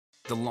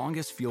The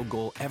longest field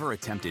goal ever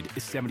attempted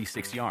is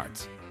 76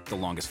 yards. The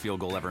longest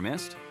field goal ever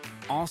missed?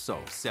 Also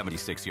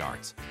 76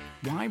 yards.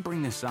 Why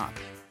bring this up?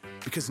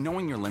 Because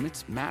knowing your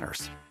limits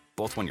matters,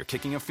 both when you're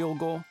kicking a field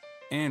goal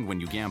and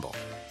when you gamble.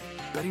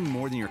 Betting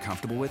more than you're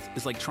comfortable with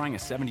is like trying a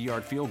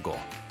 70-yard field goal.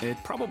 It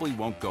probably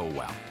won't go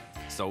well.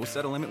 So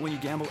set a limit when you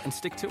gamble and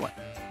stick to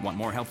it. Want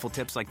more helpful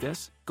tips like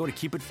this? Go to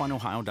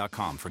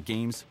keepitfunohio.com for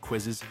games,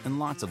 quizzes, and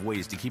lots of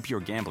ways to keep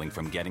your gambling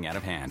from getting out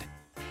of hand.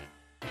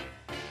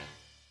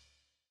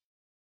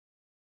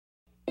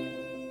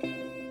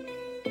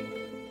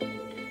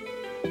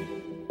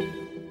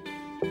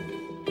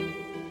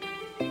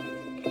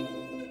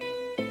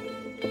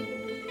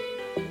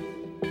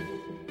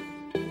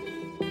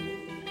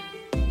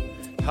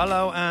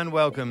 Hello and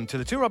welcome to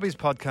the Two Robbies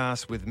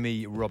podcast with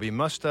me, Robbie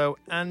Mustoe,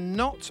 and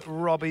not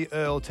Robbie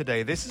Earl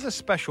today. This is a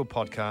special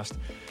podcast,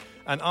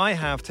 and I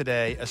have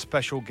today a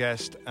special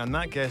guest, and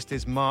that guest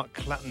is Mark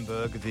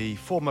Clattenburg, the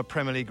former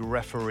Premier League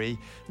referee.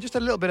 Just a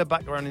little bit of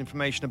background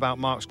information about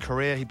Mark's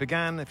career. He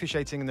began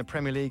officiating in the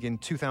Premier League in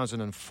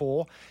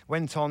 2004,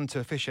 went on to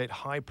officiate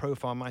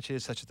high-profile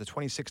matches such as the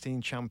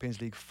 2016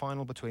 Champions League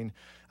final between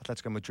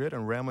Atletico Madrid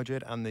and Real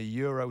Madrid and the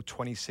Euro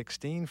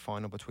 2016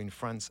 final between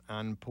France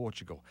and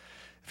Portugal.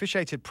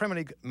 Officiated Premier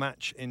League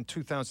match in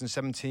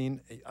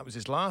 2017. That was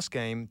his last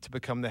game to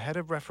become the head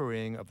of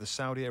refereeing of the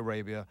Saudi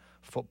Arabia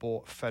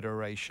Football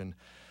Federation.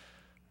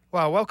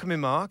 Wow, welcome in,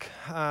 Mark.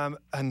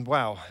 And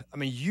wow, I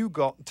mean, you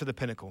got to the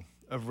pinnacle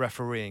of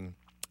refereeing.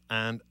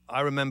 And I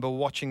remember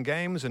watching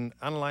games and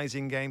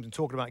analysing games and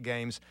talking about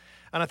games.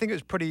 And I think it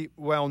was pretty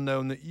well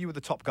known that you were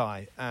the top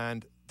guy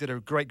and did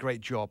a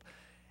great job.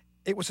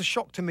 It was a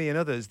shock to me and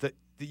others that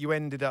you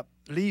ended up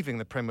leaving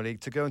the Premier League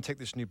to go and take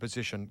this new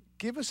position.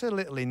 Give us a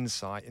little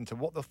insight into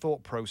what the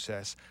thought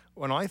process,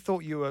 when I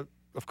thought you were,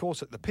 of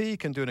course, at the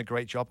peak and doing a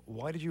great job,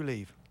 why did you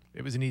leave?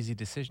 It was an easy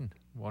decision,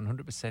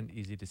 100%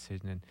 easy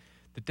decision. And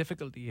the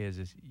difficulty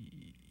is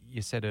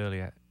you said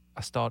earlier,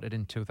 I started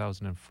in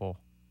 2004.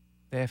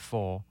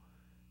 Therefore,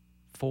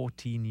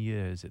 14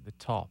 years at the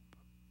top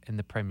in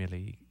the Premier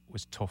League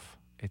was tough.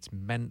 It's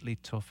mentally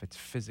tough. It's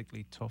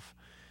physically tough.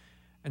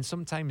 And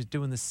sometimes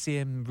doing the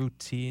same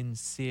routine,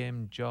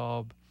 same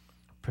job,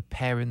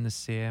 preparing the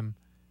same.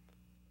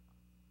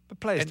 But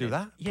players do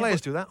that. Yeah,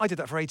 players do that. I did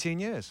that for 18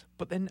 years.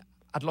 But then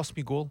I'd lost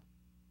my goal.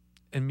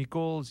 And my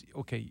goals,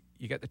 okay,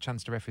 you get the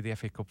chance to referee the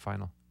FA Cup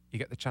final. You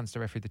get the chance to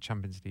referee the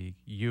Champions League,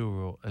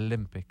 Euro,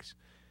 Olympics.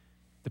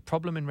 The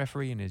problem in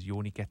refereeing is you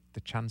only get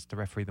the chance to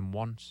referee them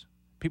once.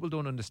 People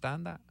don't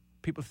understand that.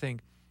 People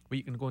think, well,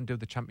 you can go and do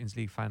the Champions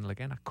League final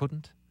again. I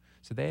couldn't.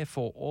 So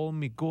therefore, all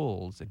my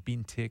goals had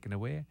been taken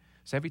away.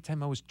 So every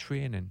time I was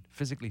training,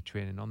 physically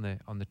training on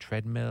the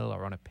treadmill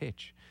or on a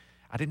pitch,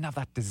 I didn't have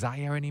that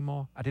desire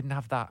anymore. I didn't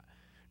have that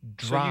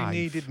drive. So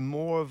you needed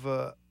more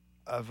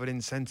of an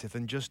incentive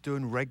than just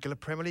doing regular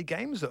Premier League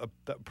games that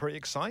are pretty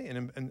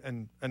exciting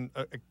and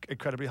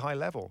incredibly high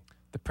level.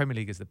 The Premier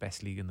League is the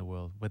best league in the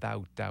world,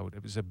 without doubt.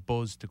 It was a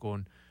buzz to go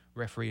and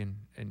referee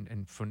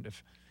in front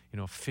of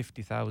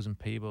 50,000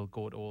 people,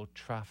 go to Old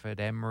Trafford,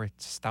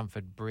 Emirates,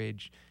 Stamford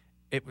Bridge.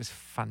 It was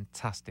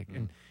fantastic.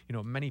 And,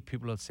 many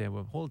people will say,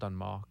 well, hold on,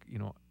 Mark,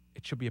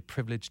 it should be a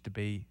privilege to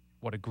be.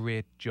 What a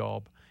great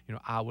job.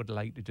 I would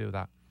like to do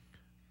that.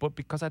 But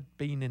because I'd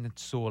been in it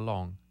so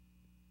long,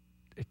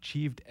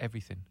 achieved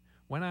everything.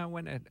 When I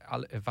went to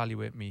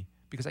evaluate me,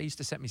 because I used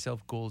to set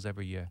myself goals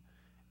every year,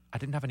 I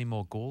didn't have any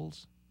more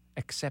goals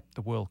except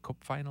the World Cup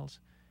finals.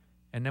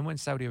 And then when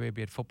Saudi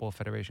Arabia Football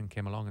Federation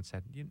came along and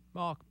said,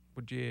 Mark,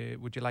 would you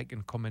like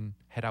to come and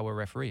head our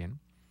refereeing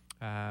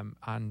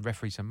and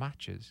referee some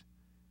matches?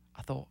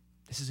 I thought,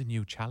 this is a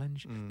new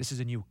challenge. This is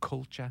a new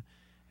culture.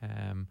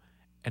 And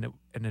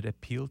it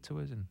appealed to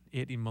us. And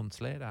 18 months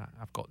later,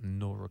 I've got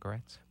no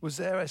regrets. Was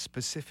there a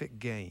specific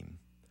game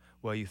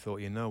where you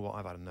thought,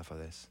 I've had enough of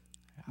this?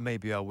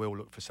 Maybe I will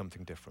look for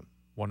something different.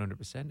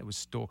 100%. It was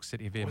Stoke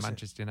City v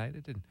Manchester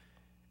United. And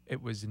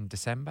it was in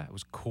December. It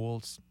was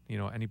cold.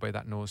 Anybody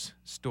that knows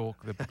Stoke,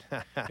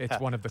 it's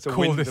one of the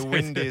coldest. The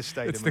windiest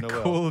stadium in the world. It's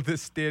the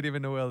coldest stadium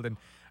in the world. And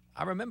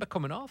I remember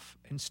coming off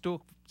in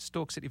Stoke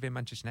City v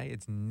Manchester United.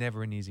 It's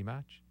never an easy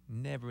match.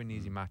 Never an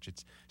easy match.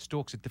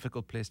 Stoke's a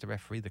difficult place to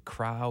referee. The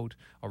crowd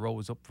are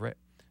always up for it.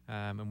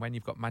 And when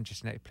you've got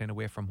Manchester United playing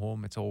away from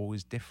home, it's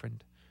always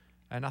different.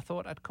 And I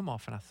thought I'd come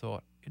off and I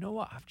thought, you know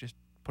what? I've just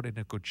put in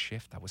a good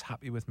shift. I was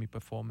happy with my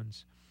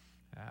performance.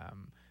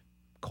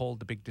 Called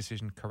the big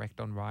decision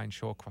correct on Ryan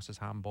Shawcross's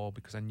handball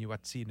because I knew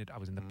I'd seen it. I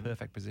was in the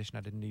perfect position.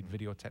 I didn't need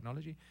video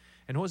technology.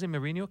 And Jose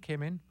Mourinho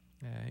came in.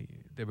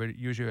 They were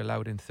usually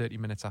allowed in 30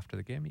 minutes after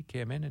the game. He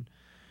came in and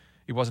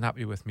he wasn't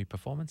happy with my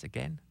performance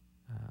again.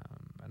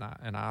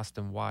 And I asked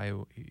him why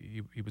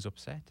he was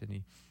upset.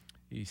 And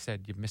he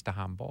said, you've missed a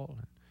handball.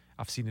 And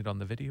I've seen it on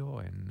the video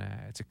and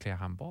it's a clear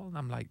handball. And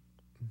I'm like,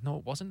 no,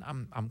 it wasn't.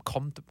 I'm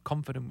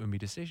confident with my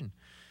decision.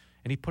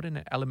 And he put in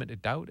an element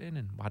of doubt in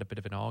and we had a bit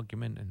of an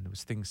argument and there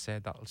was things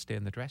said that'll stay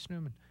in the dressing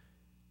room. And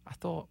I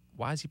thought,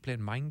 why is he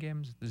playing mind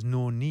games? There's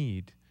no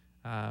need.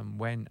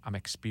 When I'm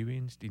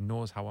experienced, he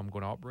knows how I'm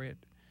going to operate.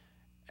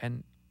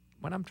 And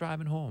when I'm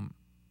driving home,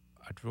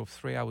 I drove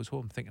 3 hours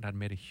home thinking I'd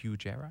made a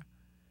huge error.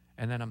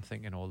 And then I'm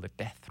thinking all the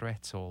death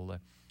threats, all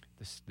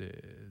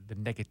the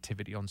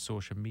negativity on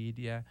social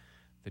media,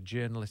 the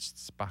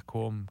journalists back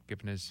home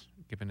giving us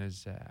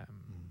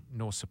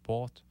no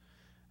support.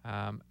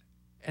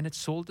 And it's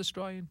soul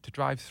destroying to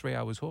drive 3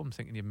 hours home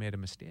thinking you've made a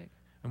mistake.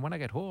 And when I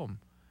get home,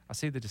 I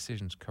see the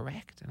decision's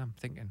correct, and I'm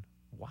thinking,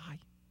 why?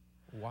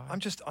 I'm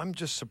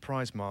just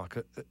surprised, Mark,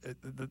 at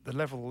the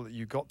level that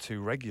you got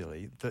to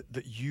regularly,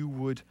 that you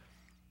would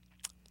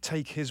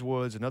take his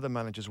words and other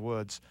managers'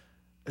 words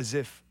as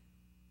if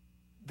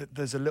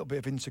there's a little bit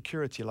of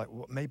insecurity, like,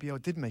 well, maybe I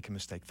did make a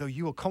mistake. Though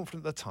you were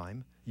confident at the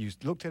time, you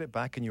looked at it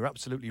back and you're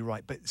absolutely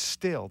right. But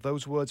still,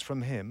 those words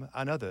from him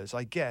and others,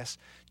 I guess,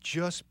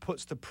 just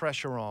puts the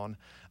pressure on.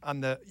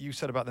 And you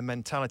said about the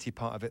mentality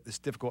part of it that's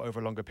difficult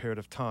over a longer period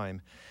of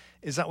time.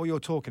 Is that what you're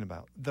talking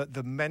about?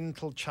 The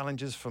mental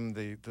challenges from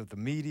the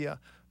media,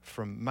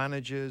 from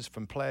managers,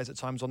 from players at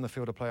times on the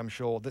field of play, I'm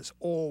sure, that's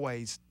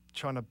always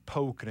trying to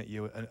poking at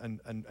you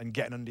and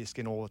getting under your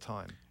skin all the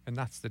time. And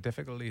that's the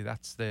difficulty.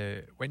 That's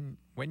when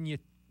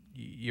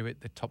you're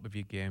at the top of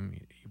your game,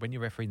 when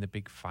you're refereeing the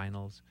big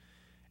finals,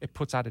 it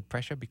puts added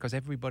pressure because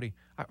everybody.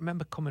 I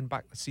remember coming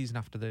back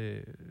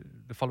the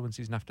following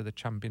season after the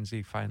Champions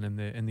League final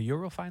in the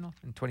Euro final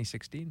in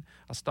 2016.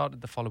 I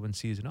started the following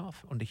season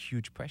off under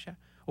huge pressure.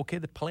 Okay,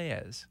 the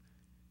players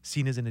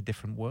seen us in a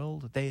different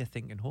world. They are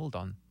thinking, hold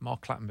on,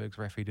 Mark Clattenburg's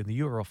refereed in the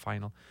Euro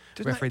final,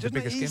 refereed the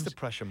biggest games. The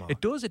pressure, Mark?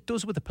 It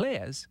does with the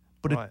players,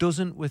 but right. it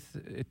doesn't with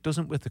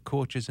the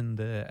coaches and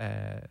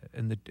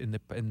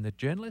the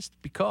journalists,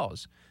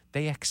 because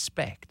they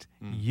expect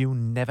you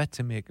never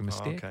to make a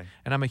mistake. Oh, okay.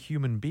 And I'm a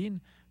human being.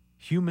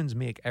 Humans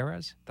make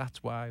errors.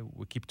 That's why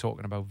we keep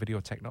talking about video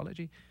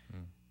technology.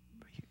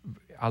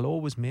 I'll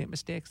always make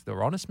mistakes.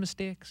 They're honest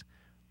mistakes.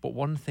 But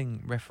one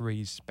thing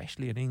referees,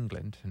 especially in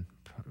England and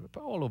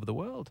all over the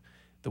world,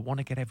 they want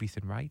to get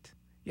everything right.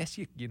 Yes,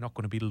 you're not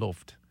going to be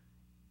loved,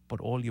 but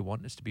all you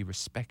want is to be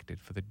respected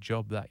for the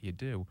job that you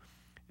do.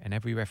 And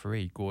every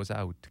referee goes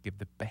out to give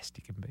the best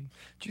he can be.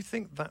 Do you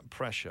think that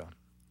pressure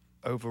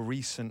over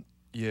recent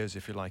years,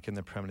 if you like, in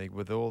the Premier League,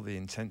 with all the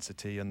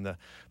intensity and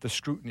the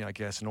scrutiny, I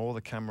guess, and all the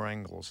camera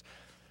angles,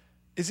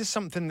 is this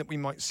something that we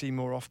might see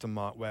more often,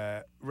 Mark,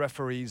 where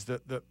referees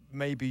that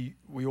maybe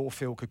we all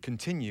feel could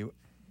continue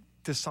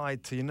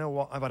decide to, you know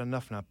what, I've had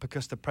enough now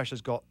because the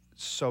pressure's got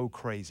so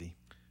crazy?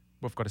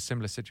 We've got a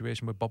similar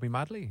situation with Bobby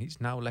Madley. He's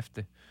now left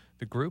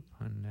the group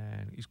and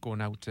he's going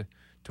out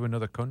to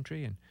another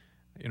country. And,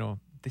 you know,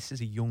 this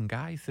is a young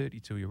guy,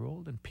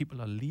 32-year-old, and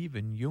people are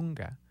leaving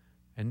younger.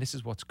 And this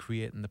is what's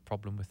creating the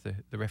problem with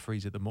the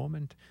referees at the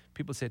moment.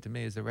 People say to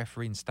me, is the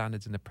refereeing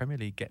standards in the Premier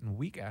League getting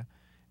weaker?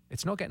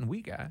 It's not getting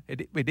weaker.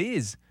 It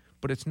is,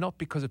 but it's not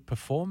because of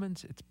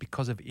performance. It's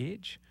because of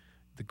age.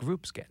 The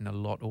group's getting a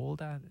lot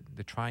older.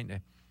 They're trying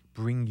to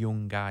bring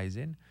young guys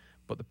in.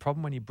 But the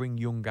problem when you bring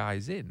young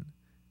guys in,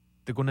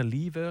 they're going to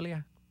leave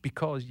earlier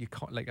because you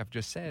can't, like I've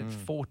just said,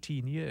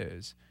 14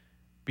 years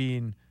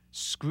being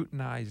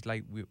scrutinised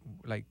like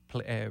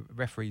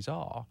referees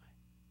are,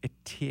 it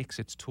takes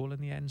its toll in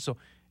the end. So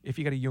if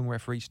you get a young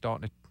referee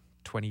starting at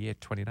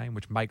 28, 29,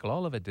 which Michael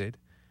Oliver did,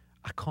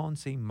 I can't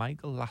see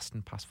Michael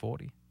lasting past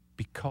 40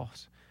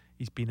 because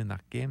he's been in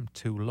that game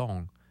too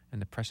long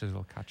and the pressures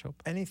will catch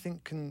up.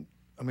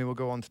 We'll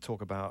go on to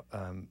talk about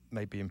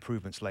maybe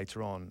improvements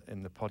later on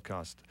in the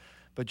podcast.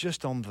 But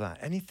just on that,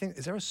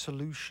 is there a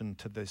solution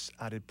to this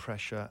added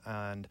pressure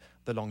and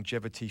the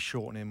longevity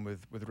shortening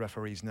with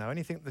referees now?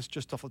 Anything that's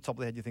just off the top of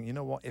the head you think, you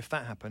know what, if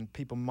that happened,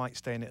 people might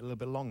stay in it a little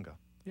bit longer?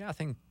 Yeah, I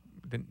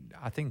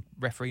think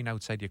refereeing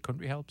outside your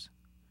country helps.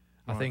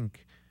 Right. I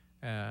think,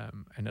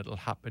 and it'll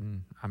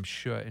happen, I'm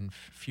sure, in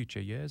future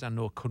years. I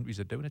know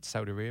countries are doing it.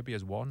 Saudi Arabia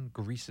is one,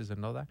 Greece is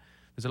another.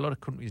 There's a lot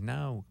of countries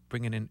now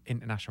bringing in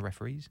international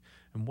referees.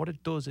 And what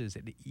it does is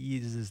it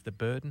eases the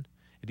burden.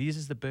 It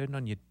eases the burden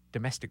on your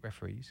domestic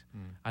referees.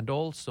 And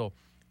also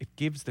it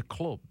gives the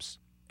clubs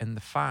and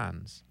the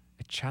fans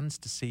a chance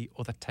to see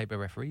other type of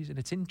referees. And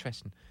it's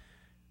interesting.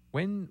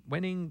 When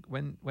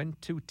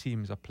two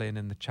teams are playing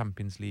in the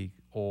Champions League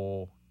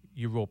or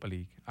Europa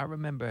League, I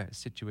remember a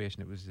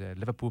situation, it was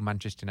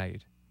Liverpool-Manchester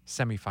United,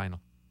 semi-final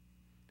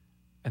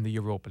in the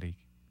Europa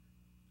League.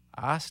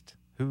 I asked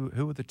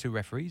who were the two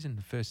referees in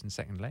the first and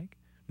second leg.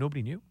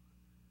 Nobody knew.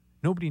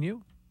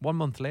 1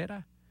 month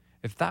later,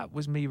 if that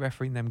was me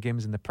refereeing them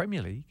games in the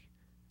Premier League,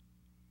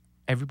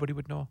 everybody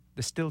would know.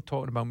 They're still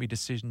talking about me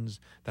decisions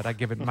that I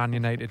give at Man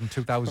United in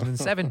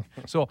 2007.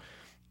 So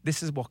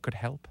this is what could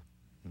help.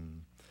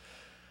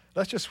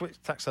 Let's just switch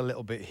tacks a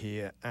little bit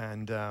here.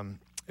 And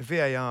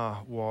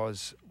VAR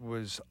was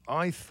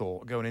I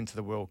thought, going into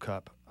the World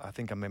Cup, I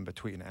think I remember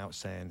tweeting it out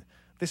saying,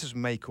 this is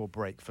make or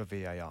break for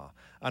VAR.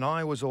 And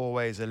I was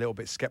always a little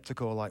bit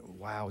skeptical, like,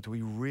 wow, do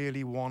we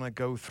really want to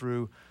go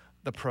through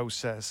the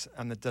process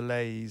and the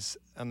delays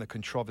and the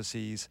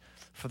controversies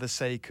for the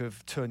sake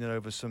of turning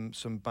over some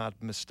bad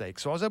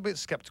mistakes? So I was a bit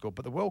skeptical.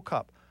 But the World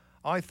Cup,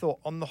 I thought,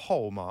 on the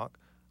whole, Mark,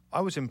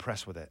 I was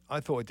impressed with it. I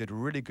thought it did a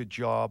really good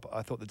job.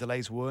 I thought the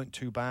delays weren't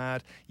too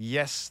bad.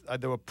 Yes,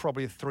 there were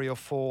probably 3 or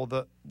 4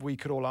 that we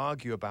could all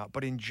argue about.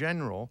 But in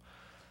general,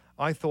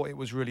 I thought it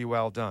was really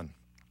well done.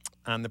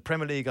 And the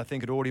Premier League, I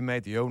think, had already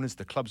made, the owners,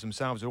 the clubs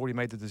themselves, had already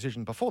made the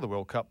decision before the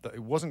World Cup that it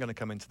wasn't going to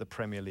come into the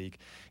Premier League.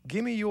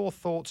 Give me your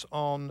thoughts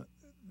on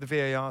the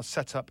VAR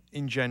setup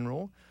in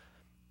general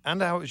and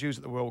how it was used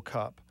at the World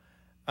Cup.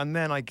 And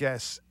then, I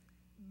guess,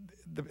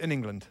 in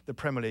England, the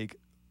Premier League,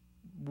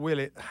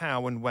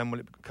 how and when will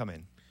it come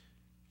in?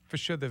 For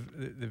sure, the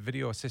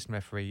video assistant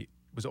referee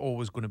was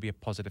always going to be a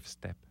positive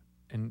step.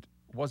 And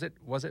was it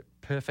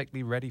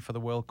perfectly ready for the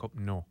World Cup?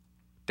 No,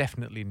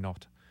 definitely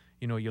not.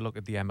 You know, you look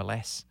at the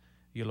MLS,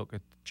 you look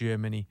at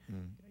Germany,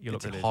 you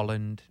look at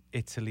Holland,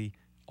 Italy,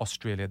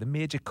 Australia, the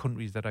major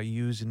countries that are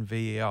using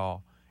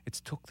VAR.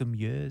 It's took them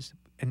years.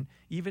 And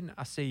even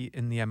I see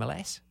in the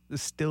MLS,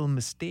 there's still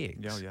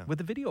mistakes with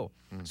the video.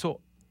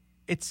 So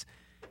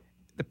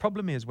the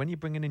problem is when you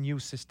bring in a new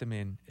system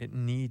in, it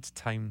needs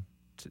time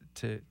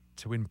to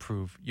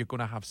improve. You're going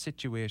to have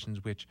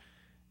situations which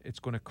it's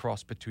going to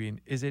cross between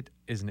is it,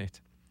 isn't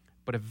it?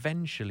 But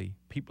eventually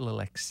people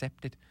will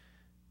accept it.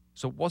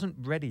 So it wasn't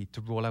ready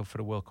to roll out for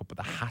the World Cup, but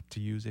they had to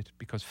use it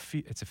because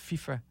it's a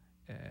FIFA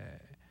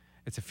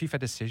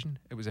decision.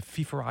 It was a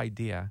FIFA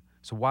idea.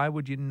 So why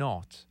would you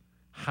not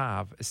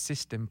have a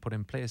system put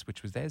in place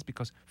which was theirs?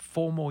 Because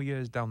 4 more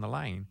years down the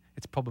line,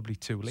 it's probably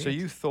too late.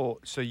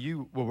 So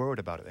you were worried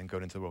about it then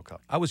going into the World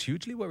Cup? I was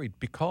hugely worried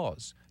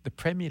because the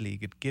Premier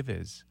League would give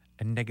us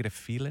a negative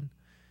feeling.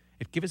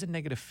 It gave us a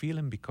negative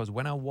feeling because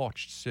when I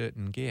watched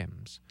certain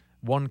games,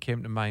 one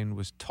came to mind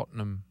was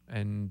Tottenham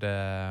and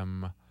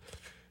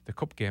the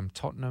cup game.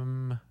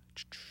 Tottenham,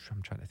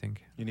 I'm trying to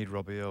think. You need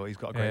Robbie, he's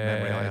got a great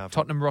memory, I have.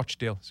 Tottenham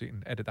Rochdale, so you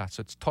can edit that.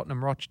 So it's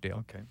Tottenham Rochdale.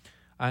 Okay.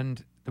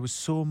 And there was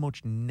so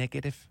much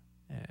negative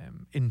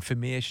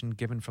information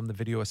given from the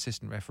video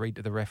assistant referee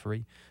to the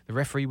referee. The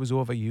referee was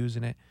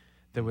overusing it.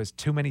 There was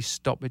too many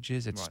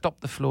stoppages. It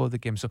stopped the flow of the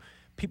game. So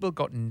people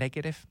got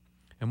negative.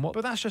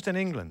 But that's just in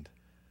England.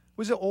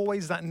 Was it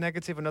always that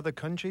negative in other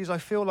countries? I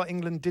feel like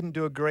England didn't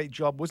do a great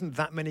job. Wasn't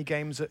that many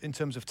games in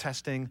terms of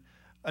testing?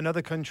 And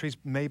other countries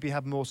maybe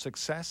have more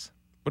success?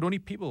 But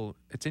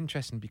it's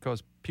interesting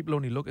because people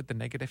only look at the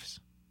negatives.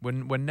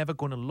 We're never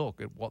going to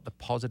look at what the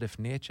positive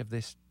nature of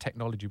this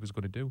technology was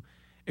going to do.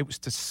 It was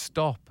to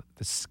stop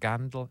the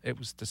scandal. It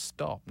was to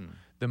stop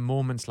the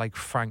moments like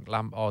Frank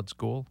Lampard's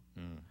goal,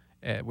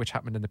 which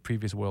happened in the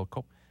previous World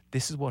Cup.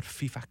 This is what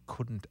FIFA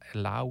couldn't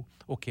allow.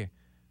 Okay,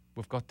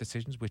 we've got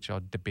decisions which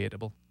are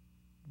debatable,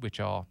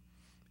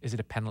 is it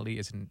a penalty,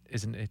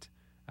 isn't it?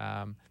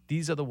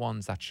 These are the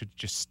ones that should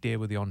just stay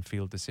with the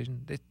on-field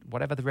decision.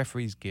 Whatever the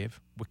referees give,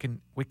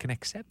 we can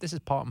accept. This is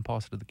part and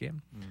parcel of the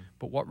game.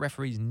 But what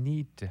referees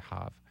need to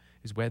have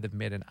is where they've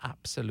made an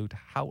absolute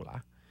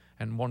howler,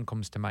 and one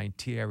comes to mind,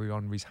 Thierry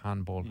Henry's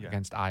handball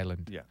against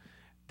Ireland. Yeah.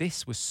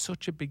 This was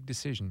such a big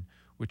decision,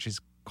 which is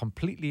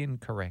completely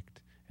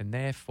incorrect, and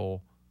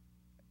therefore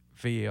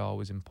VAR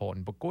was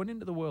important. But going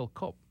into the World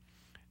Cup,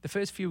 the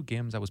first few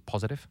games I was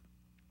positive.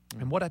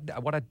 And what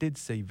I did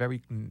see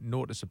very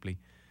noticeably,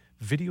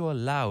 video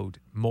allowed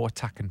more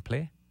attack and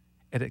play.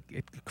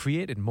 It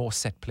created more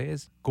set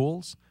plays,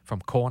 goals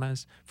from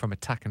corners, from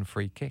attack and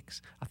free kicks.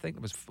 I think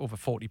it was over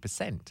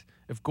 40%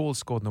 of goals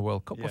scored in the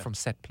World Cup were from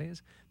set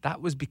plays.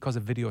 That was because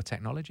of video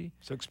technology.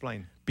 So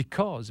explain.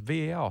 Because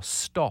VAR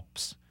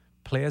stops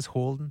players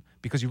holding,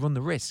 because you run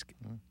the risk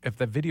of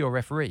the video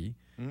referee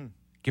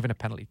giving a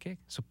penalty kick.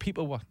 So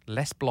people were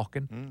less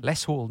blocking,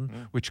 less holding,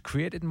 which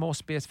created more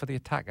space for the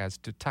attackers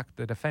to attack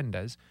the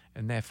defenders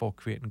and therefore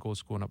creating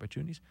goal-scoring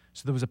opportunities.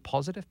 So there was a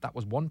positive. That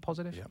was one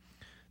positive. Yep.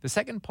 The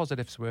second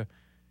positives were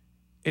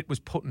it was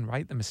putting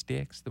right the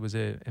mistakes. There was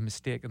a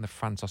mistake in the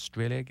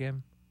France-Australia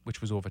game, which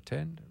was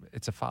overturned.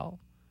 It's a foul.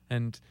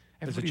 And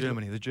there's the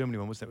Germany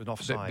one, wasn't it? It was an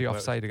offside. The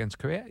offside against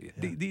Korea.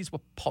 Yeah. These were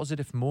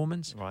positive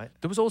moments. Right.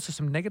 There was also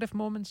some negative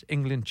moments.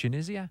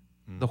 England-Tunisia.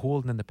 The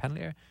holding in the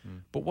penalty area.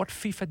 But what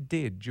FIFA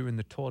did during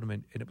the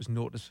tournament, and it was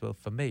noticeable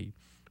for me,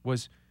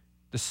 was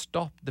to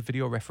stop the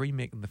video referee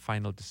making the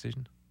final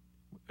decision.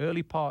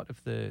 Early part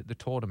of the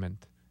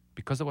tournament,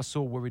 because they were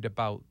so worried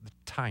about the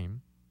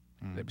time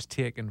that was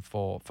taken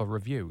for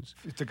reviews.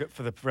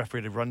 For the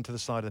referee to run to the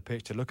side of the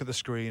pitch, to look at the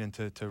screen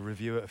and to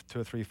review it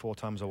 2 or 3, 4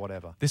 times or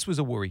whatever. This was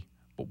a worry.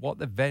 But what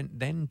they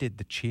then did,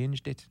 they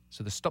changed it.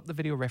 So they stopped the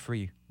video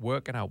referee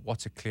working out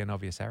what's a clear and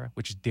obvious error,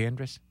 which is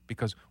dangerous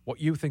because what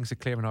you think is a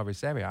clear and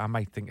obvious error, I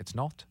might think it's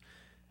not.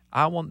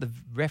 I want the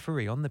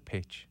referee on the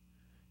pitch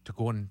to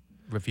go and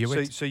review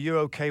it. So you're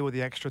okay with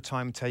the extra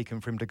time taken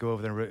for him to go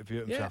over there and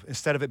review it himself?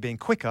 Instead of it being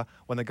quicker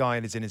when the guy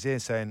is in his ear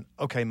saying,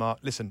 okay, Mark,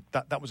 listen,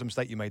 that was a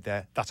mistake you made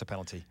there. That's a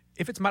penalty.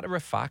 If it's matter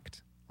of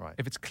fact, right?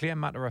 If it's clear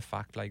matter of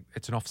fact, like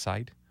it's an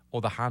offside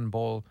or the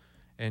handball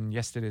in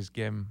yesterday's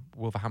game,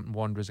 Wolverhampton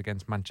Wanderers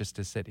against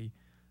Manchester City,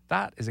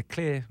 that is a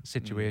clear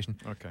situation.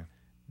 Okay.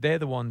 They're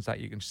the ones that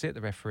you can say to the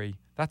referee,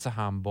 that's a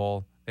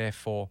handball,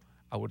 therefore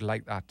I would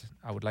like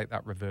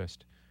that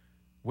reversed.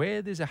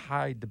 Where there's a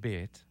high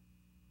debate,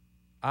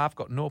 I've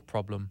got no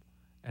problem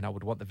and I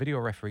would want the video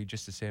referee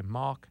just to say,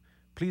 Mark,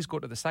 please go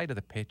to the side of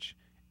the pitch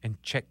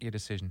and check your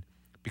decision.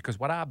 Because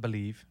what I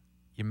believe,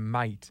 you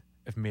might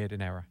have made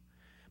an error.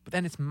 But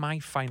then it's my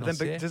final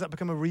say. Does that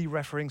become a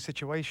re-refereeing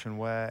situation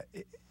where...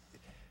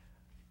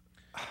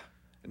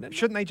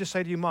 shouldn't they just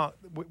say to you, Mark,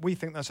 we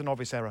think that's an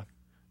obvious error?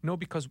 No,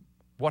 because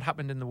what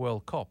happened in the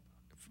World Cup,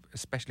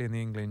 especially in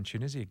the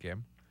England-Tunisia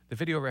game, the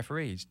video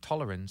referee's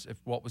tolerance of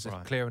what was a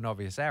clear and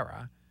obvious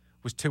error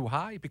was too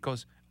high,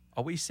 because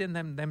are we seeing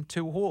them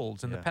two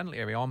holes in the penalty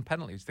area on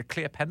penalties, the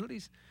clear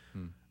penalties?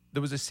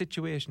 There was a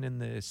situation in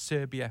the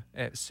Serbia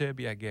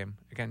game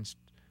against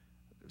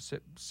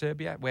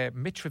Serbia where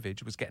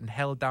Mitrovic was getting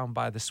held down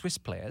by the Swiss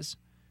players,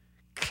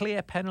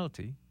 clear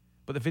penalty,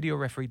 but the video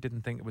referee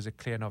didn't think it was a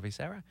clear and obvious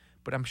error.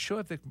 But I'm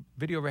sure if the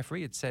video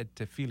referee had said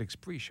to Felix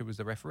Brych, who was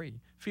the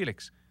referee,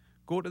 Felix,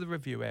 go to the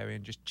review area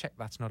and just check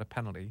that's not a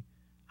penalty,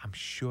 I'm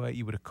sure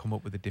he would have come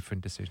up with a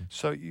different decision.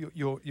 So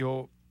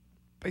you're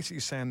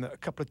basically saying that a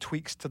couple of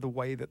tweaks to the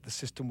way that the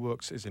system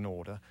works is in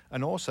order.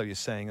 And also you're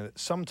saying that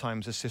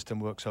sometimes the system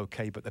works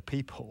okay, but the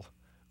people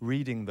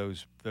reading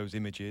those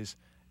images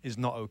is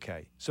not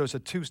okay. So it's a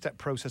two-step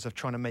process of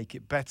trying to make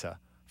it better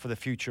for the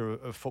future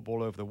of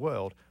football over the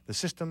world, the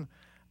system,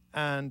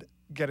 and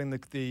getting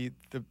the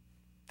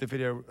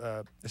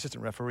video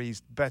assistant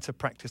referees better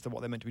practice than what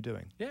they're meant to be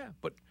doing. Yeah,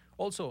 but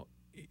also,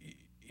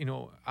 you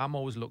know, I'm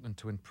always looking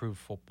to improve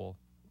football.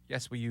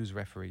 Yes, we use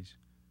referees,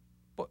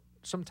 but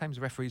sometimes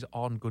referees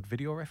aren't good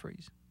video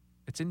referees.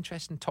 It's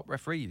interesting, top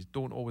referees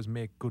don't always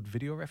make good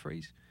video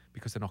referees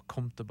because they're not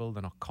comfortable,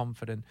 they're not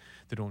confident,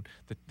 they're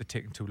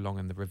taking too long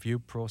in the review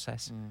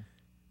process.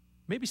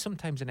 Maybe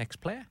sometimes an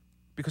ex-player,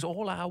 because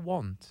all I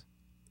want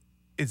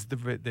is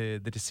the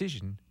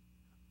decision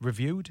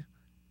reviewed.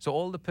 So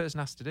all the person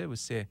has to do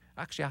is say,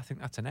 actually, I think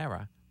that's an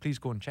error. Please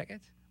go and check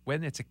it.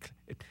 When it's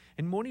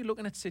and we're only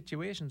looking at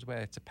situations where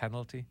it's a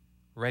penalty,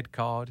 red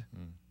card,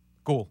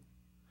 goal.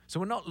 So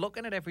we're not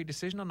looking at every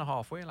decision on the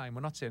halfway line.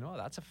 We're not saying, oh,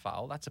 that's a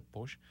foul, that's a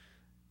push,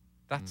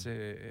 that's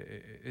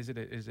is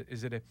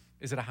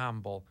it a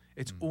handball?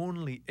 It's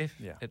only if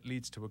it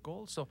leads to a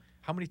goal. So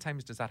how many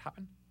times does that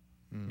happen?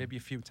 Maybe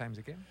a few times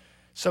a game.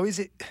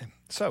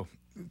 So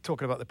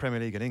talking about the Premier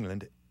League in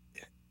England,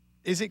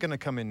 is it going to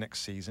come in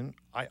next season?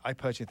 I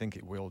personally think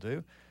it will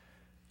do.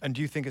 And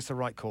do you think it's the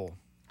right call?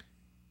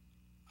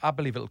 I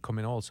believe it'll come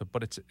in also,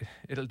 but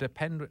it'll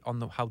depend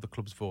on how the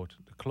clubs vote.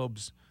 The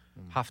clubs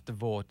have to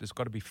vote. There's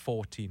got to be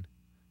 14.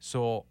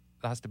 So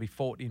there has to be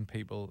 14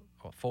 people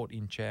or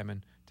 14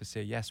 chairmen to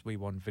say, yes, we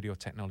want video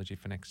technology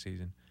for next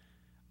season.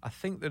 I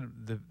think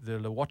that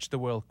they'll watch the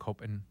World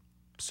Cup and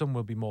some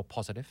will be more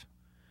positive.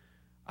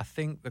 I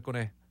think they're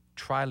going to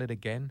trial it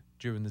again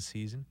during the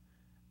season.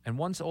 And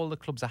once all the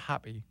clubs are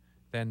happy,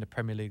 then the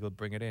Premier League will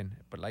bring it in.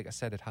 But like I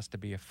said, it has to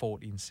be a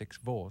 14-6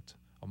 vote,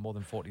 or more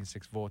than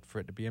 14-6 vote for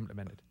it to be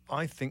implemented.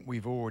 I think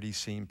we've already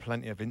seen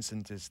plenty of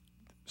instances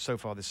so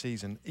far this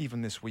season,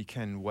 even this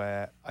weekend,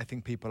 where I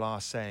think people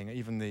are saying,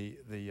 even the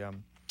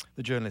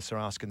journalists are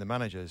asking the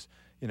managers,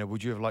 you know,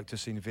 would you have liked to have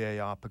seen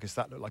VAR because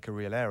that looked like a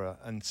real error?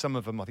 And some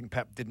of them, I think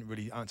Pep didn't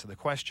really answer the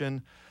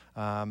question.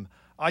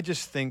 I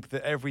just think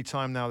that every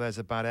time now there's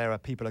a bad error,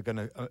 people are going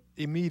to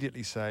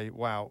immediately say,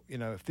 wow, you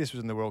know, if this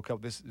was in the World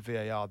Cup, this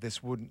VAR,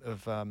 this wouldn't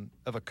have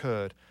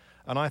occurred.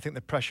 And I think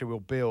the pressure will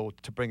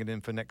build to bring it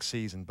in for next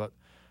season. But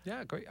yeah,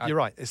 I agree. You're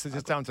right. It's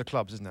down to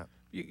clubs, isn't it?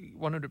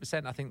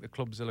 100%. I think the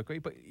clubs will agree.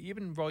 But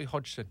even Roy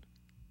Hodgson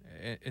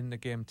in the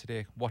game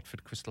today,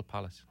 Watford Crystal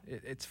Palace,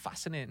 it's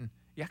fascinating.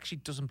 He actually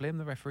doesn't blame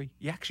the referee.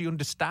 He actually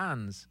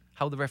understands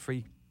how the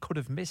referee could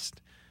have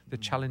missed the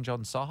challenge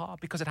on Zaha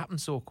because it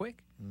happened so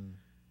quick.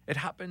 It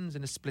happens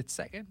in a split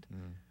second.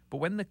 But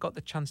when they've got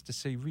the chance to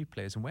see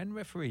replays, and when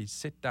referees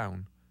sit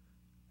down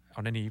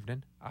on an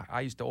evening,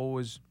 I used to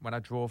always, when I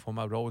drove home,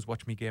 I would always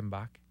watch my game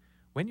back.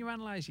 When you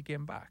analyse your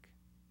game back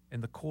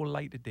in the cold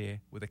light of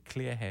day with a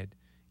clear head,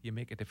 you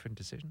make a different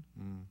decision.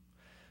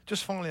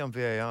 Just finally on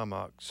VAR,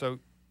 Mark. So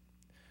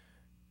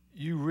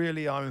you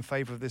really are in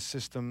favour of this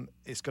system.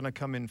 It's going to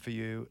come in for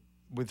you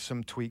with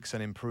some tweaks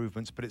and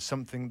improvements, but it's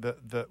something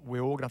that we're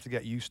all going to have to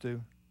get used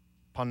to.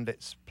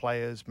 Pundits,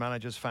 players,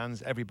 managers,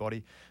 fans,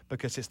 everybody,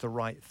 because it's the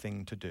right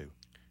thing to do.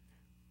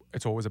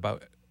 It's always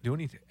about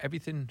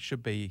everything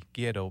should be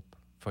geared up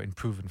for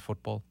improving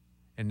football.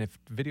 And if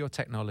video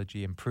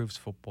technology improves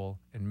football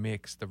and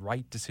makes the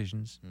right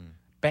decisions,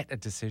 better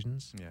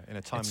decisions, in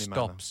a timely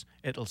manner,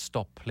 it'll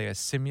stop players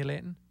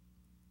simulating.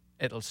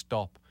 It'll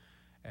stop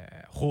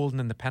holding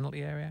in the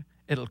penalty area.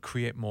 It'll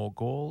create more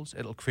goals.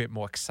 It'll create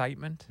more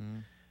excitement.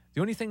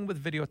 The only thing with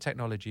video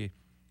technology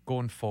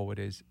going forward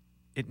is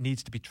it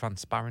needs to be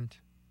transparent.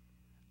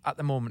 At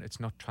the moment, it's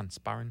not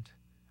transparent.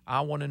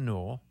 I want to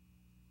know,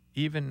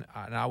 and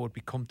I would be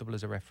comfortable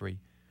as a referee,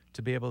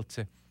 to be able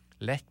to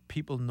let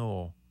people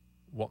know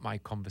what my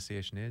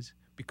conversation is,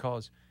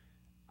 because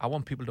I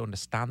want people to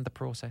understand the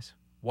process.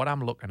 What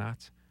I'm looking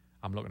at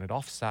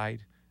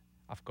offside.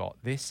 I've got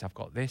this.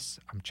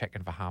 I'm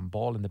checking for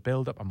handball in the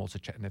build-up. I'm also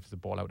checking if there's a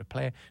ball out of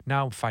play.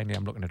 Now, finally,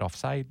 I'm looking at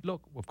offside.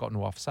 Look, we've got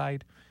no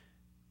offside.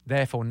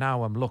 Therefore,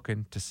 now I'm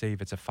looking to see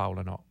if it's a foul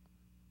or not.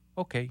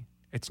 okay,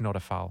 it's not a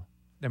foul.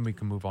 Then we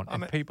can move on.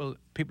 And people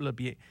will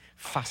be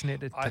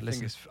fascinated to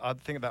listen. I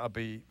think that would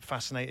be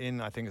fascinating.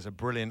 I think it's a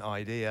brilliant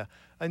idea.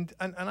 And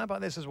how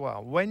about this as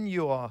well? When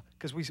you are,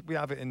 because we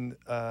have it in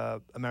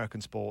American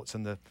sports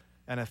and the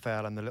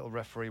NFL, and the little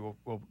referee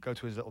will go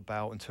to his little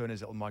belt and turn his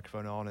little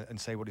microphone on and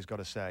say what he's got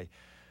to say.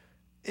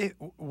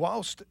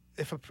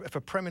 If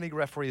a Premier League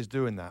referee is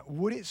doing that,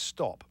 would it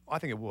stop? I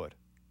think it would.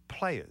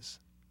 Players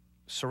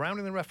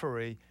surrounding the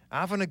referee,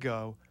 having a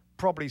go,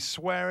 probably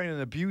swearing and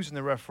abusing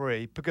the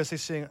referee because they're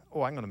saying,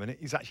 oh, hang on a minute,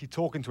 he's actually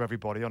talking to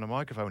everybody on a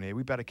microphone here,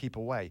 we better keep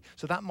away.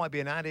 So that might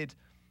be an added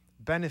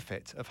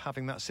benefit of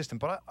having that system.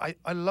 But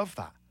I love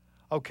that.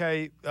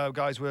 Okay,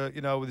 guys,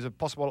 there's a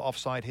possible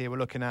offside here we're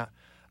looking at,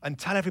 and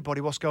tell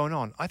everybody what's going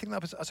on. I think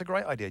that's a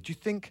great idea. Do you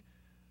think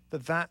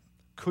that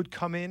could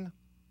come in?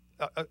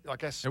 I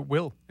guess it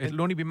will.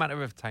 It'll only be a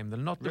matter of time. They'll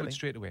not do it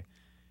straight away.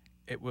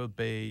 It will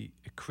be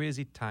a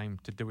crazy time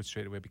to do it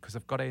straight away because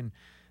they've got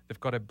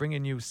to bring a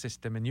new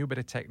system, a new bit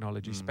of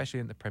technology, especially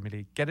in the Premier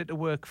League. Get it to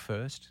work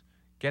first,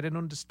 get an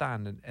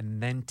understanding,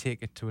 and then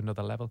take it to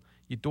another level.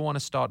 You don't want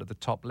to start at the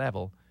top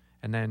level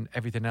and then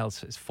everything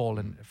else is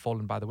fallen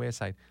by the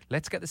wayside.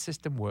 Let's get the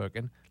system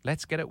working.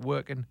 Let's get it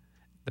working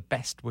the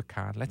best we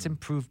can. Let's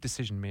improve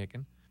decision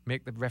making,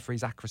 make the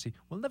referee's accuracy.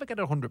 We'll never get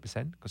it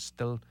 100% because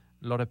still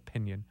a lot of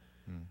opinion.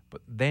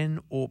 But then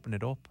open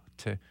it up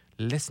to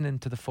listening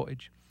to the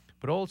footage.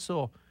 But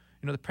also,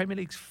 the Premier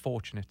League's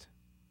fortunate.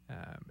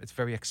 It's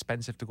very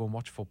expensive to go and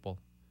watch football.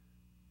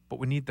 But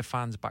we need the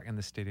fans back in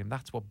the stadium.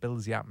 That's what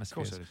builds the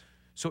atmosphere. Of course it is.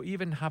 So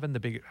even having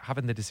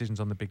the decisions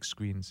on the big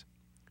screens,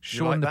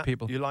 showing the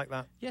people. You like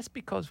that? Yes,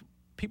 because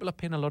people are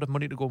paying a lot of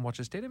money to go and watch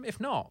the stadium. If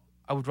not,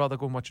 I would rather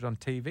go and watch it on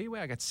TV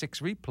where I get 6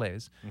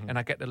 replays and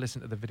I get to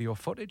listen to the video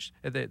footage,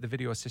 the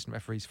video assistant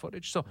referee's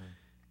footage. So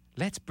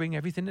let's bring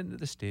everything into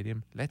the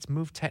stadium. Let's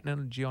move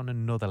technology on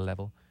another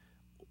level,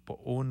 but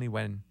only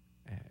when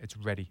it's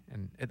ready.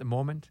 And at the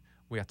moment,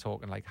 we are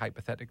talking like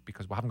hypothetical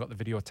because we haven't got the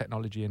video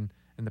technology in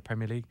the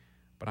Premier League.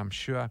 But I'm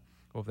sure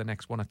over the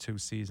next 1 or 2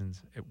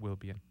 seasons, it will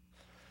be in.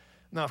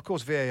 Now, of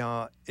course,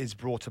 VAR is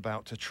brought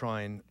about to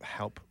try and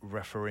help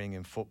refereeing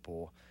in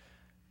football.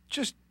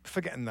 Just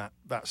forgetting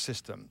that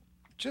system,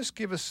 just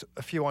give us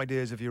a few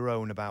ideas of your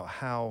own about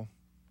how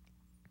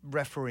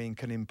refereeing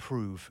can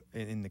improve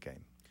in the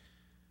game.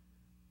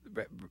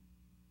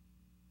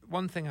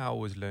 One thing I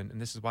always learned, and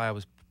this is why I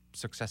was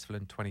successful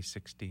in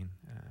 2016,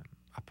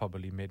 I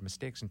probably made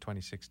mistakes in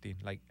 2016,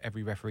 like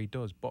every referee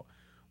does, but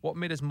what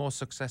made us more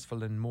successful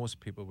than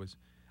most people was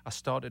I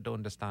started to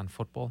understand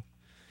football.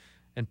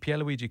 And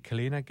Pierluigi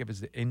Collina gave us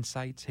the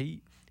insights.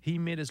 He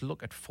made us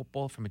look at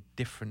football from a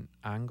different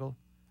angle.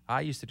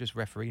 I used to just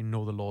referee and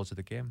know the laws of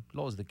the game.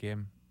 Laws of the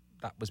game,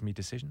 that was my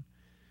decision.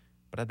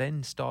 But I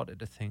then started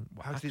to think,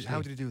 well,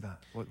 how did he do that?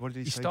 What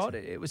did he say?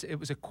 It was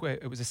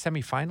a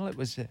semi-final. It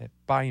was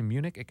Bayern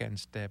Munich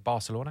against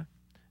Barcelona,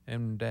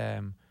 and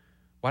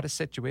we had a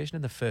situation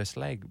in the first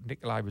leg.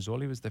 Nicolai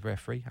Rizzoli was the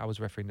referee. I was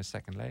refereeing the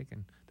second leg,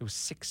 and there was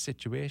 6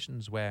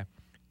 situations where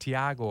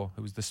Thiago,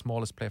 who was the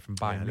smallest player from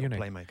Bayern Munich,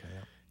 playmaker,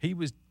 he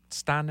was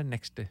standing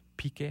next to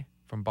Piqué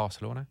from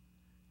Barcelona,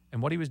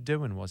 and what he was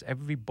doing was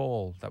every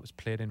ball that was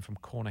played in from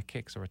corner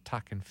kicks or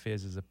attacking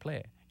phases of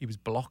play, he was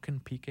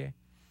blocking Piqué.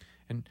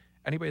 And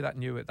anybody that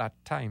knew at that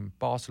time,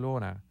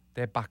 Barcelona,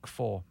 their back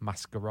 4,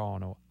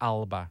 Mascherano,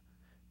 Alba,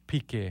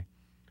 Piqué,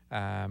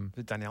 and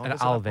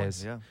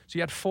Alves. Yeah. So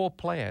you had 4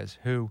 players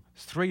who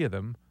 3 of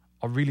them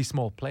are really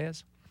small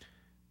players,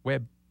 where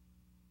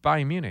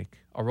Bayern Munich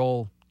are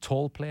all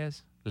tall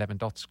players,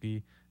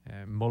 Lewandowski,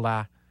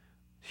 Muller,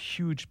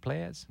 huge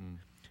players.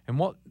 And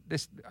what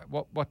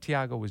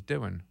Thiago was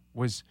doing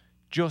was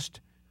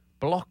just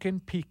blocking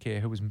Piqué,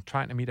 who was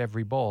trying to meet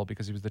every ball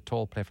because he was the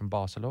tall player from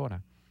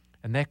Barcelona,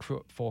 and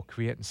therefore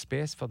creating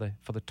space for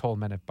the tall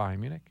men of Bayern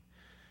Munich.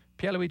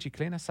 Pierluigi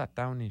Collina sat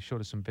down and he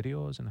showed us some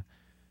videos, and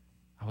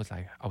I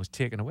was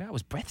taken away. I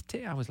was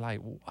breathtaking. I was like,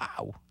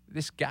 wow,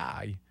 this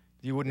guy.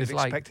 You wouldn't have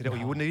expected it, or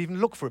you wouldn't have even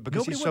looked for it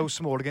because he's so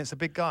small against a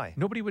big guy.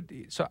 Nobody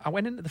would. So I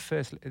went into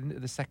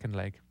the second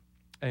leg,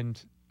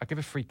 and I gave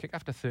a free kick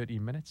after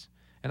 13 minutes.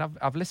 And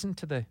I've listened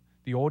to the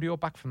audio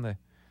back from the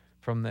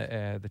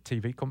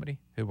TV company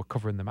who were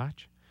covering the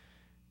match.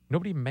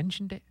 Nobody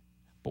mentioned it,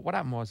 but what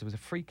happened was there was a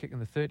free kick in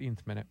the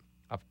 13th minute.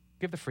 I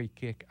give the free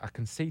kick. I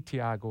can see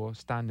Thiago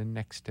standing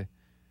next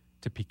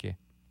to Piqué.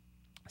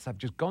 So I've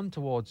just gone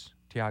towards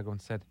Thiago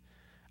and said,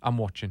 "I'm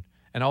watching."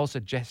 And I also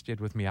gestured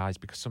with my eyes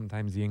because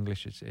sometimes the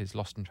English is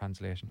lost in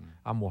translation.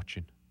 I'm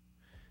watching.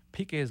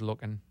 Piqué is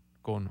looking,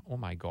 going, "Oh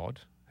my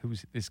God,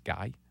 who's this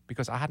guy?"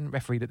 Because I hadn't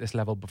refereed at this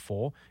level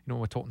before.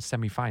 We're talking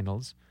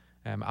semi-finals.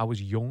 I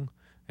was young.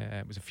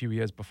 It was a few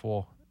years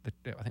before. I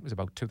think it was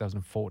about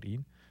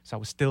 2014. So I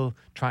was still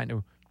trying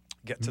to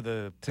get to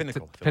the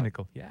pinnacle.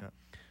 Pinnacle, yeah.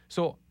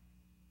 So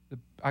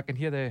I can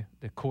hear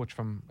the coach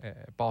from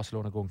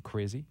Barcelona going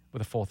crazy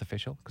with the 4th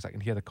official because I can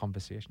hear the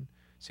conversation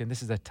saying,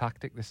 "This is a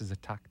tactic. This is a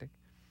tactic."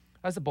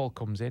 As the ball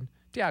comes in,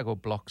 Thiago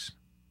blocks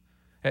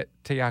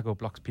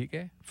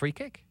Piqué. Free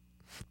kick.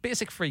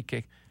 Basic free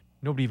kick.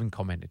 Nobody even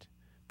commented.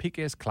 Piqué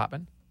is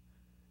clapping.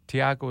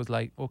 Thiago's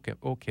like,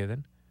 okay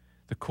then.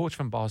 The coach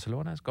from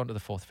Barcelona has gone to the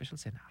fourth official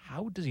saying,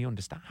 how does he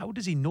understand? How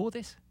does he know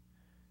this?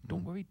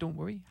 Don't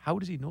worry. How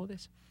does he know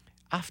this?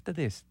 After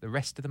this, the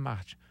rest of the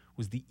match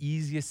was the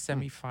easiest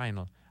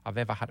semi-final I've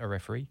ever had to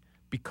referee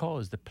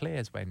because the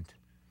players went,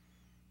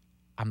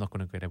 I'm not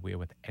going to get away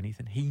with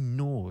anything. He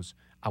knows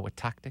our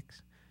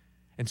tactics.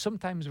 And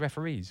sometimes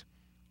referees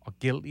are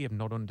guilty of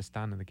not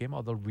understanding the game,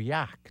 or they'll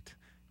react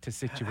to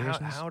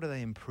situations. How do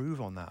they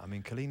improve on that? I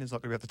mean, Kalina's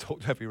not going to be able to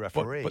talk to every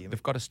referee. But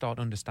they've got to start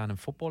understanding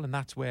football, and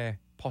that's where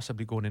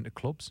possibly going into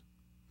clubs,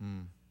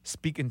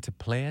 speaking to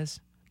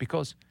players.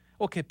 Because,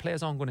 okay,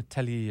 players aren't going to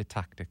tell you your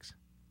tactics.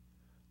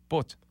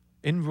 But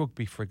in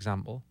rugby, for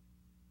example,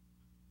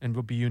 in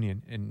rugby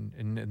union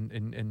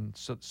in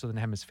Southern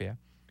Hemisphere,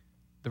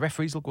 the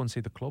referees will go and see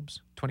the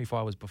clubs 24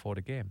 hours before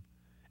the game.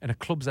 And a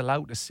club's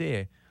allowed to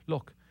say,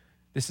 look,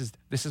 this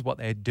is what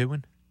they're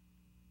doing.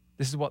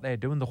 This is what they're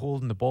doing. They're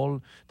holding the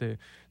ball, the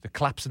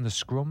collapsing the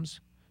scrums.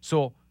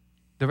 So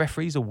the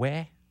referee's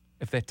aware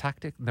of their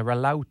tactic, and they're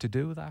allowed to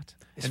do that.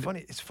 It's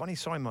funny,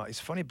 sorry, Mark. It's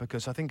funny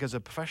because I think as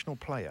a professional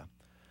player,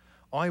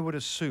 I would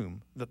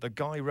assume that the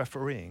guy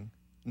refereeing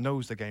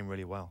knows the game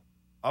really well.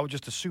 I would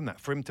just assume that.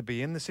 For him to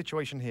be in the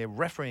situation here,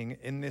 refereeing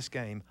in this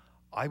game,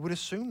 I would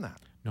assume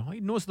that. No,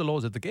 he knows the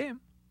laws of the game.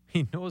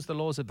 He knows the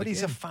laws of the game. But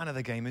he's a fan of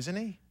the game, isn't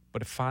he?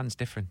 But a fan's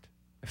different.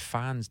 A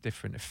fan's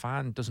different. A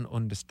fan doesn't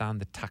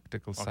understand the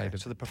tactical side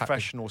of so the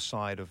professional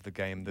side of the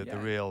game, the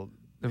real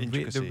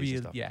intricacies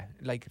and stuff. Yeah,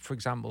 like, for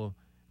example,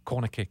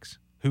 corner kicks.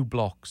 Who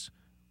blocks?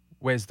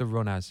 Where's the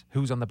runners?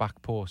 Who's on the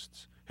back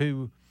posts?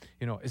 Who,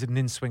 is it an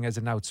in-swinger, is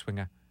it an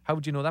out-swinger? How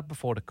would you know that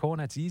before the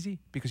corner? It's easy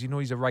because you know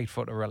he's a right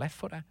footer or a left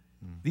footer.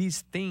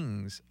 These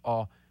things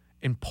are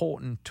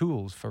important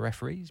tools for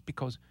referees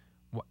because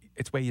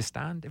it's where you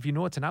stand. If you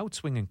know it's an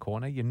out-swinging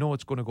corner, you know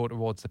it's going to go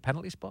towards the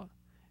penalty spot.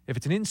 If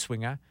it's an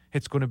in-swinger,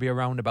 it's going to be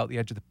around about the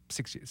edge of the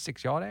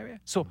six-yard area.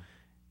 So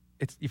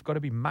you've got to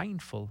be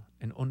mindful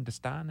and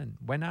understand. And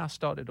when I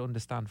started to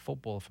understand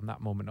football from that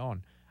moment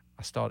on,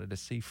 I started to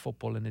see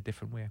football in a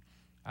different way.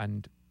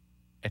 And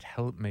it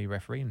helped me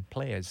refereeing.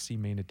 Players see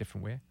me in a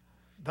different way.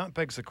 That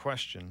begs the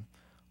question,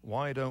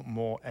 why don't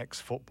more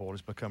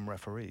ex-footballers become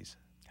referees?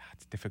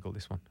 It's difficult,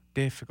 this one.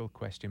 Difficult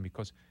question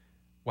because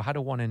we had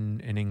a one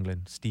in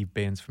England, Steve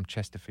Baines from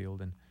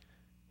Chesterfield, and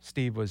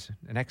Steve was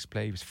an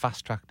ex-player. He was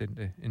fast-tracked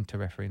into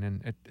refereeing,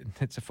 and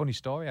it's a funny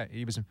story.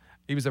 He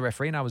was a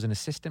referee, and I was an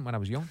assistant when I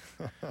was young.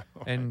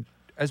 And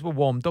as we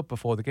warmed up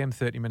before the game,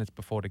 30 minutes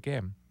before the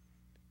game,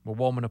 we're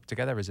warming up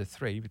together as a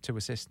three with two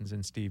assistants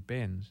and Steve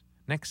Baines.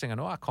 Next thing I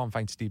know, I can't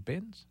find Steve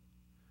Baines.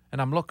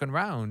 And I'm looking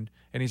round,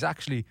 and he's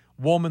actually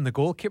warming the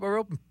goalkeeper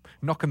up,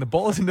 knocking the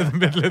balls into the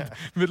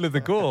middle of the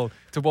goal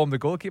to warm the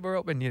goalkeeper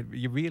up. And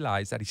you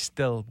realise that he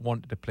still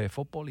wanted to play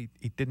football. He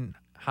didn't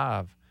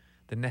have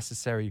the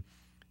necessary,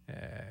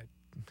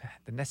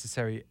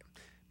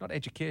 not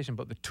education,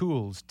 but the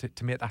tools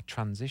to make that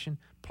transition.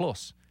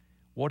 Plus,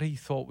 what he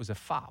thought was a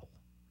foul,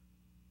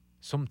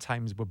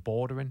 sometimes we're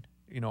bordering.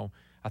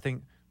 I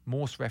think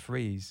most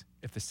referees,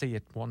 if they see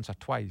it once or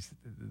twice,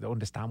 they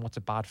understand what's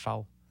a bad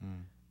foul.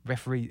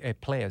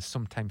 Players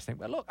sometimes think,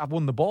 well, look, I've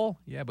won the ball.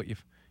 Yeah, but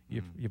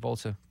you've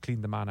also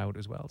cleaned the man out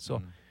as well.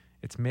 So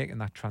it's making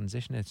that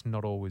transition. It's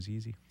not always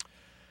easy.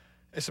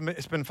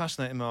 It's been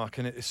fascinating, Mark,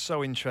 and it's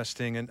so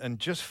interesting. And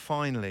just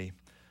finally,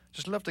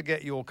 just love to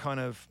get your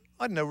kind of,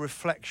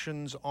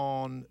 reflections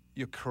on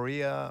your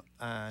career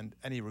and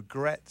any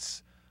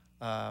regrets.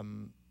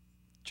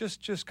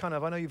 Just kind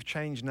of, I know you've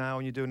changed now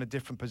and you're doing a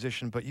different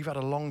position, but you've had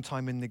a long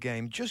time in the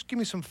game. Just give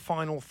me some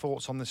final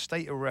thoughts on the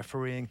state of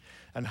refereeing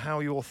and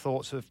how your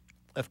thoughts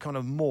have kind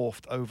of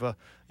morphed over,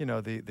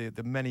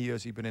 the many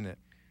years you've been in it.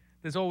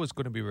 There's always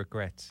going to be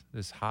regrets.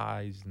 There's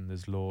highs and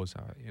there's lows.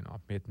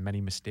 I've made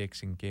many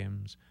mistakes in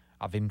games.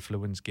 I've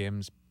influenced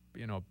games,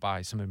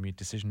 by some of my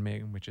decision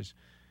making, which is,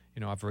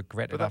 I've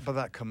regretted. But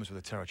that comes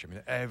with the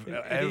territory. I mean,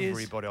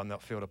 everybody on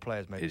that field of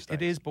players made mistakes.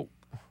 It is, but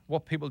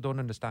what people don't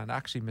understand,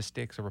 actually,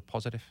 mistakes are a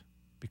positive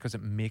because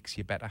it makes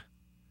you better.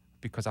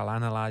 Because I'll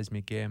analyse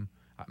my game.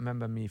 I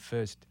remember one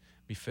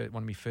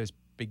of my first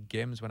big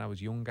games when I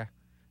was younger,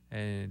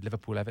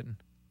 Liverpool-Everton,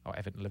 or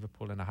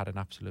Everton-Liverpool, and I had an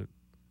absolute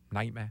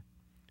nightmare.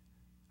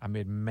 I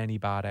made many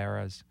bad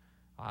errors,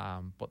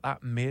 but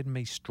that made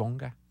me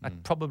stronger.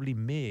 That probably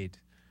made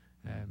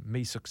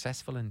me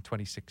successful in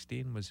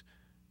 2016 was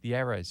the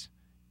errors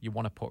you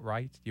want to put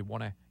right. You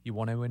want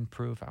to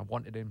improve. I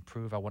wanted to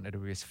improve. I wanted to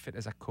be as fit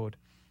as I could.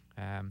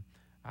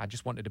 I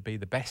just wanted to be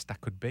the best I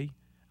could be.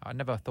 I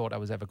never thought I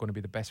was ever going to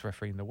be the best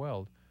referee in the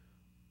world,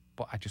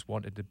 but I just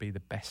wanted to be the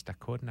best I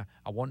could. And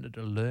I wanted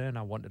to learn.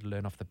 I wanted to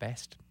learn off the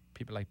best,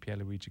 people like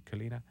Pierluigi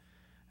Collina.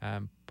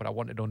 But I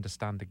wanted to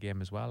understand the game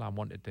as well. I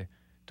wanted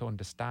to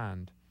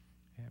understand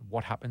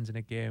what happens in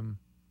a game,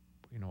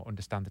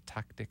 understand the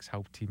tactics,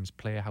 how teams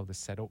play, how they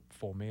set up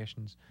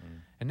formations.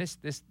 And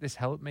this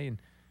helped me. And,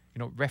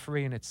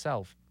 refereeing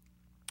itself,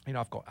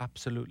 I've got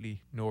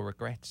absolutely no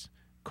regrets.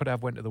 Could I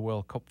have went to the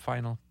World Cup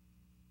final?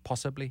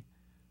 Possibly.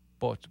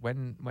 But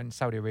when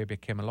Saudi Arabia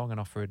came along and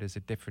offered us a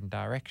different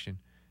direction,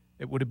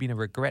 it would have been a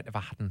regret if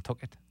I hadn't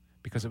took it.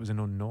 because it was an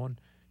unknown.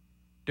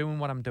 Doing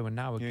what I'm doing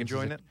now, You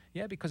enjoying it?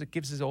 Yeah, because it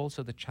gives us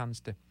also the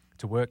chance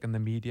to work in the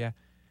media.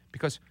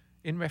 Because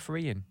in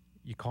refereeing,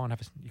 you're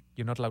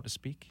not allowed to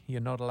speak.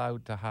 You're not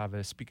allowed to have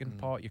a speaking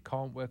part. You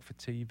can't work for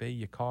TV.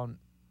 You can't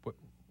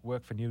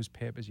work for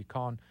newspapers. You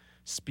can't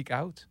speak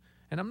out.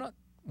 And I'm not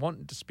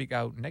wanting to speak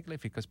out negatively,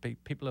 because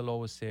people will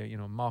always say, you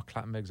know, Mark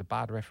Clattenburg's a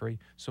bad referee.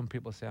 Some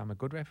people say I'm a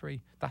good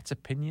referee. That's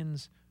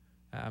opinions.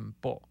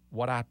 But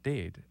what I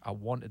did, I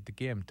wanted the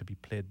game to be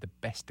played the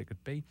best it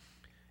could be.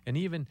 And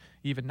even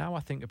now, I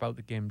think about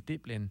the game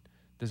deeply, and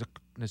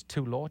there's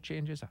 2 law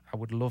changes I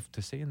would love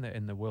to see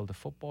in the world of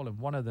football, and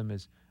one of them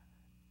is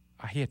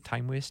I hate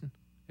time wasting.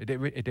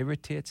 It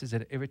irritates us.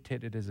 It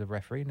irritated as a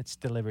referee, and it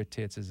still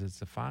irritates us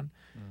as a fan.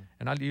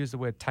 And I'll use the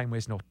word time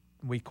wasting, or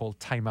we call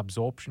time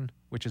absorption,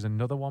 which is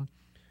another one.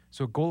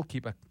 So a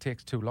goalkeeper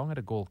takes too long at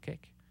a goal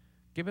kick.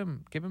 Give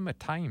him a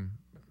time,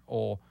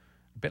 or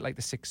a bit like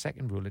the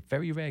 6-second rule. It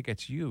very rare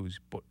gets used,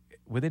 but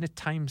within a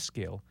time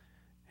scale,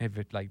 if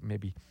it like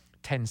maybe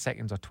 10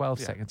 seconds or 12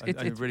 seconds.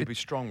 And really be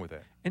strong with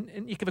it. And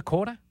you give a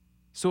corner.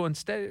 So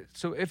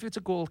if it's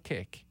a goal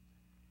kick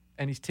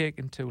and he's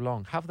taking too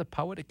long, have the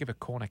power to give a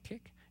corner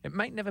kick. It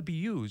might never be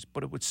used,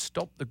 but it would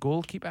stop the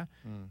goalkeeper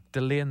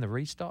delaying the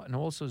restart. And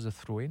also as a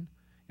throw-in.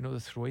 You know,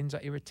 the throw-ins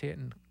are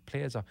irritating.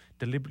 Players are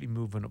deliberately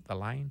moving up the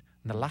line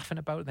and they're laughing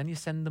about it. Then you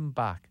send them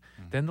back.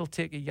 Then they'll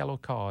take a yellow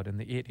card in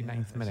the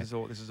 89th minute.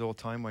 This is all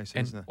time wasting,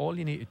 and isn't it? all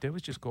you need to do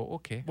is just go,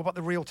 okay. What about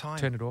the real time?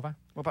 Turn it over.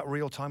 What about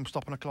real time,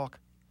 stopping a clock?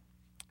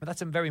 But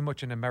that's very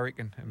much an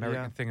American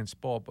thing in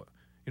sport. But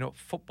you know,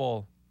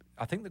 football,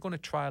 I think they're going to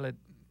trial it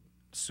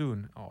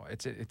soon. Oh,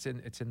 it's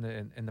in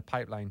the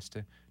pipelines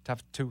to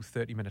have 2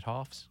 30-minute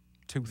halves,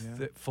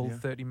 full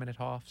 30-minute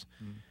halves.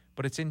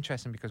 But it's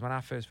interesting because when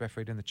I first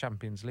refereed in the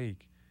Champions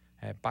League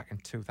back in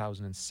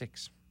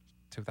 2006,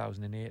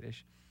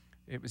 2008ish,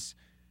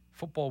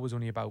 football was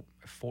only about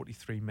a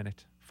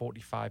 43-minute,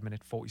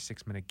 45-minute,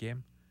 46-minute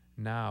game.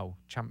 Now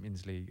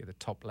Champions League at the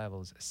top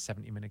level is a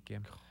 70-minute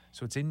game.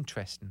 So it's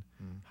interesting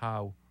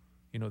how,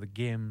 you know, the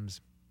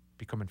game's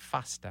becoming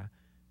faster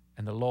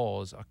and the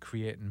laws are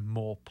creating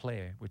more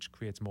play, which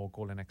creates more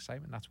goal and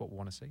excitement. That's what we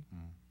want to see.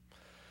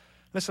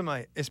 Listen,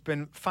 mate, it's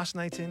been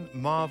fascinating,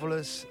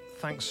 marvellous.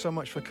 Thanks so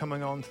much for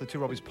coming on to the Two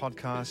Robbies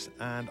podcast,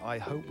 and I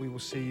hope we will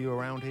see you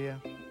around here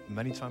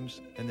many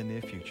times in the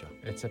near future.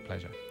 It's a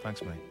pleasure.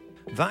 Thanks, mate.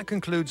 That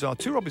concludes our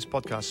Two Robbies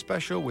podcast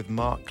special with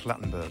Mark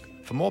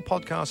Clattenburg. For more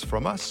podcasts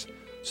from us,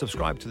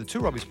 subscribe to the Two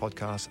Robbies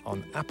podcast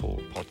on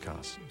Apple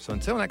Podcasts. So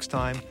until next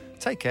time,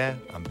 take care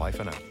and bye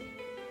for now.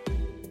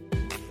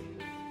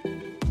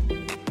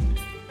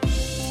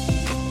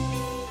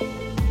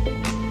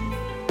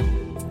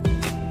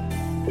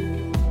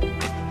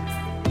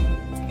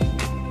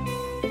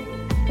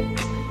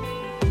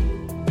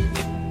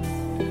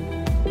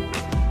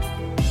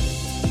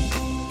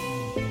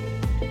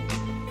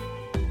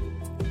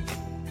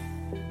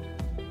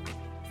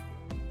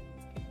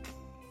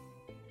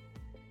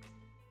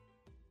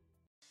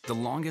 The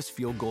longest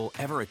field goal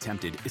ever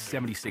attempted is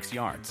 76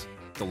 yards.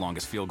 The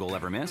longest field goal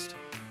ever missed?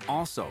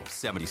 Also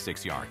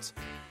 76 yards.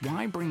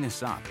 Why bring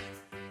this up?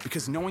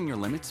 Because knowing your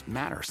limits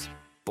matters,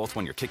 both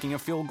when you're kicking a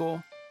field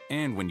goal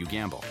and when you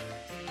gamble.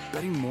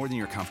 Betting more than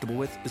you're comfortable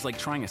with is like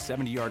trying a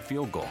 70-yard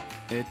field goal.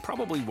 It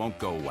probably won't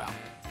go well.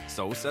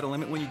 So set a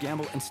limit when you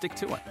gamble and stick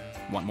to it.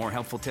 Want more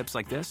helpful tips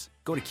like this?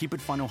 Go to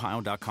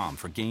keepitfunohio.com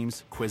for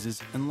games,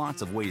 quizzes, and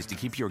lots of ways to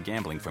keep your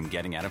gambling from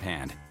getting out of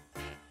hand.